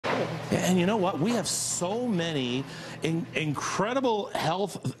And you know what? We have so many incredible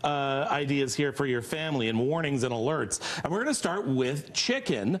health ideas here for your family and warnings and alerts. And we're going to start with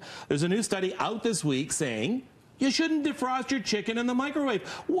chicken. There's a new study out this week saying you shouldn't defrost your chicken in the microwave.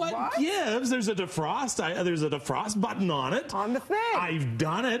 What gives? There's a defrost button on it. On the thing. I've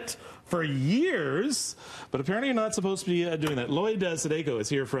done it for years, but apparently you're not supposed to be doing that. Lloyd Sudeyko is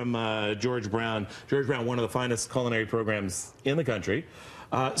here from George Brown. George Brown, one of the finest culinary programs in the country.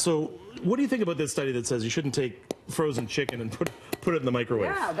 So what do you think about this study that says you shouldn't take frozen chicken and put it in the microwave?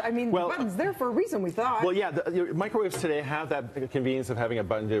 Yeah, I mean, the button's there for a reason, we thought. Well, yeah, your microwaves today have that convenience of having a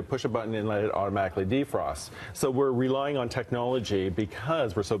button to push a button and let it automatically defrost. So we're relying on technology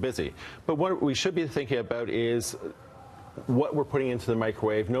because we're so busy. But what we should be thinking about is what we're putting into the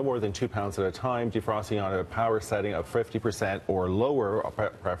microwave, no more than 2 pounds at a time, defrosting on a power setting of 50% or lower,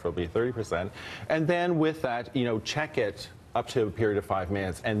 preferably 30%. And then with that, check it up to a period of 5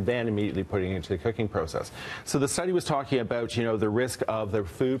 minutes, and then immediately putting it into the cooking process. So the study was talking about, the risk of the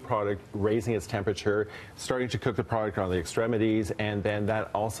food product raising its temperature, starting to cook the product on the extremities, and then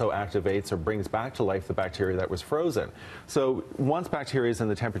that also activates or brings back to life the bacteria that was frozen. So once bacteria is in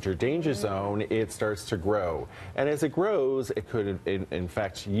the temperature danger zone, it starts to grow. And as it grows, it could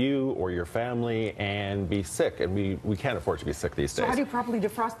infect you or your family and be sick, and we can't afford to be sick these days. So how do you properly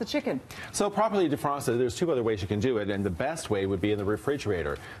defrost the chicken? So properly defrost it, there's 2 other ways you can do it, and the best way would be in the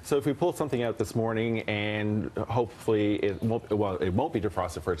refrigerator. So if we pull something out this morning and hopefully it won't be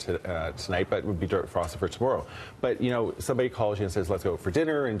defrosted for tonight, but it would be defrosted for tomorrow. But somebody calls you and says, let's go out for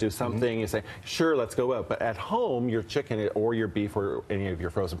dinner and do something. You say, sure, let's go out. But at home, your chicken or your beef or any of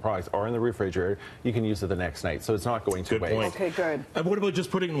your frozen products are in the refrigerator. You can use it the next night. So it's not going to waste. Okay, good. And what about just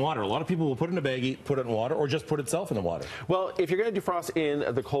putting it in water? A lot of people will put it in a baggie, put it in water, or just put itself in the water. Well, if you're going to defrost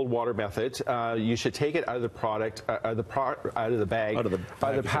in the cold water method, you should take it out of the product, out of the bag, out of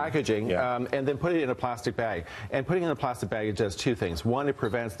the packaging, and then put it in a plastic bag. And putting it in a plastic bag, it does 2 things. 1, it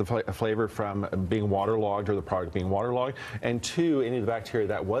prevents the flavor from being waterlogged or the product being waterlogged. And 2, any of the bacteria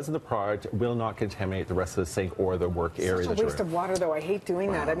that was in the product will not contaminate the rest of the sink or the work area. Such a waste of water, though. I hate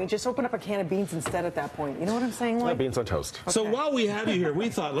doing that. I mean, just open up a can of beans instead at that point. You know what I'm saying, Lloyd? Beans on toast. Okay. So while we have you here, we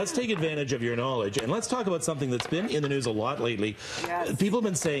thought let's take advantage of your knowledge and let's talk about something that's been in the news a lot lately. Yes. People have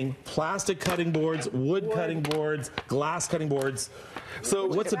been saying plastic cutting boards, wood cutting boards, glass cutting boards. So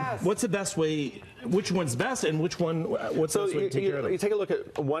what's the best way? Which one's best, and what's the best way to take care of them? You take a look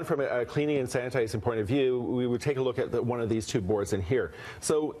at one from a cleaning and sanitizing point of view. We would take a look at one of these 2 boards in here.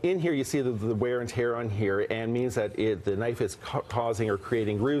 So in here, you see the wear and tear on here, and means that the knife is causing or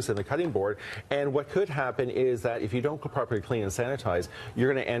creating grooves in the cutting board. And what could happen is that if you don't properly clean and sanitize,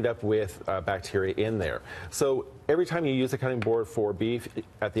 you're going to end up with bacteria in there. So every time you use a cutting board for beef,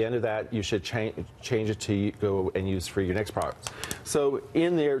 at the end of that, you should change it to go and use for your next product. So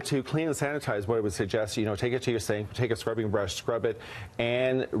in there, to clean and sanitize, what I would suggest, take it to your sink, take a scrubbing brush, scrub it,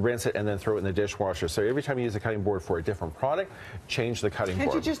 and rinse it, and then throw it in the dishwasher. So every time you use a cutting board for a different product, change the cutting board.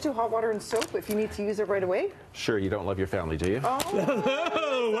 Can't you just do hot water and soap if you need to use it right away? Sure, you don't love your family, do you?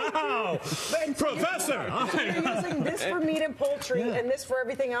 Oh, wow! Professor! So you're using this for meat and poultry and this for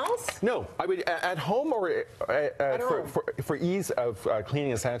everything else? No, I would at home or for ease of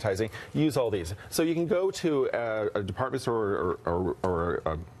cleaning and sanitizing, use all these. So you can go to a department store or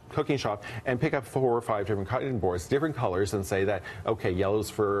a cooking shop and pick up 4 or 5 different cutting boards, different colors, and say that, okay, yellow's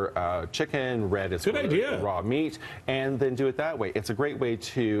for chicken, red is for raw meat, and then do it that way. It's a great way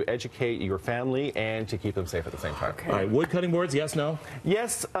to educate your family and to keep them safe at the same time. Okay. All right, wood cutting boards, yes, no?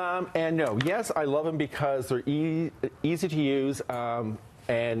 Yes and no. Yes, I love them because they're easy to use.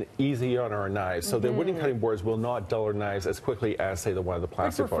 And easy on our knives. So the wooden cutting boards will not dull our knives as quickly as, say, the one of the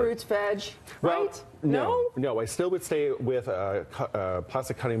plastic board. Fruits, veg, well, right? No, I still would stay with a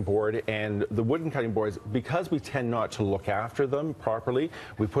plastic cutting board, and the wooden cutting boards, because we tend not to look after them properly,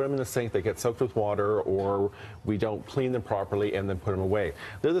 we put them in the sink, they get soaked with water, or we don't clean them properly and then put them away.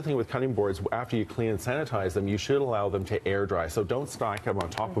 The other thing with cutting boards, after you clean and sanitize them, you should allow them to air dry. So don't stack them on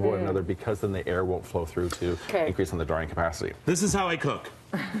top of one another, because then the air won't flow through to increase on the drying capacity. This is how I cook.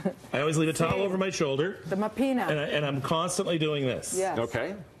 I always leave a towel over my shoulder. The mapina. And I'm constantly doing this. Yes.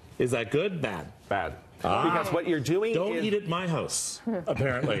 Okay. Is that good? Bad. Bad. Because what you're doing Don't eat at my house,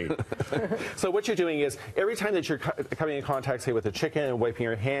 apparently. So what you're doing is, every time that you're coming in contact, say, with the chicken and wiping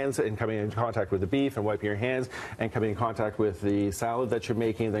your hands, and coming in contact with the beef and wiping your hands, and coming in contact with the salad that you're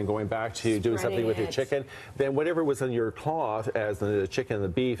making, then going back to doing something with your chicken, then whatever was in your cloth as the chicken and the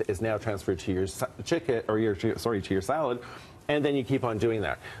beef is now transferred to your chicken, or to your salad. And then you keep on doing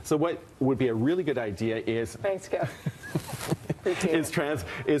that. So what would be a really good idea is... Thanks, Kev.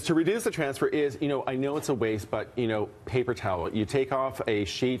 is to reduce the transfer is, I know it's a waste, but, paper towel. You take off a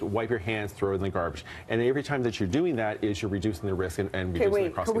sheet, wipe your hands, throw it in the garbage. And every time that you're doing that is you're reducing the risk and reducing the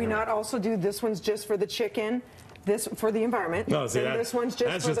cost. Could we not also do this one's just for the chicken, this for the environment, no, see, and this one's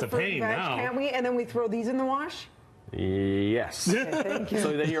just for the fruit and veg, can't we? And then we throw these in the wash? Yes. Okay, thank you.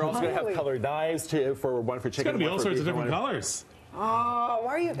 So then you're also going to have colored knives for one for chicken. It's going to be all sorts of different colors. Oh,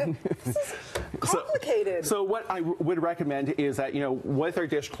 why are you? This is complicated. So what I would recommend is that, with our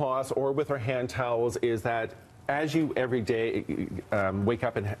dishcloths or with our hand towels, is that as you every day wake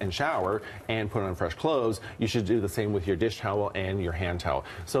up and shower and put on fresh clothes, you should do the same with your dish towel and your hand towel.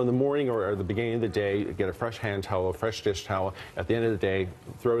 So in the morning or the beginning of the day, get a fresh hand towel, a fresh dish towel. At the end of the day,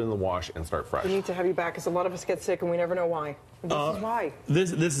 throw it in the wash and start fresh. We need to have you back because a lot of us get sick and we never know why. This is why.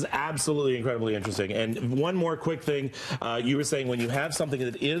 This is absolutely incredibly interesting. And one more quick thing. You were saying when you have something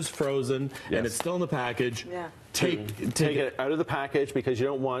that is frozen and it's still in the package, take it out of the package, because you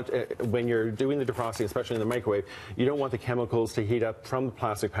don't want, when you're doing the defrosting, especially in the microwave, you don't want the chemicals to heat up from the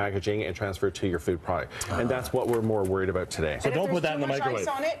plastic packaging and transfer to your food product. And that's what we're more worried about today. So don't put that in the microwave. Ice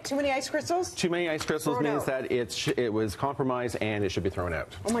on it, too many ice crystals? Too many ice crystals means that it was compromised and it should be thrown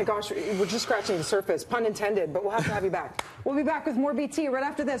out. Oh my gosh, we're just scratching the surface, pun intended, but we'll have to have you back. We'll be back with more BT right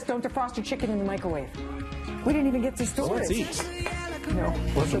after this. Don't defrost your chicken in the microwave. We didn't even get to storage. Let's eat. No.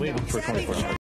 Let's leave it for 24 hours.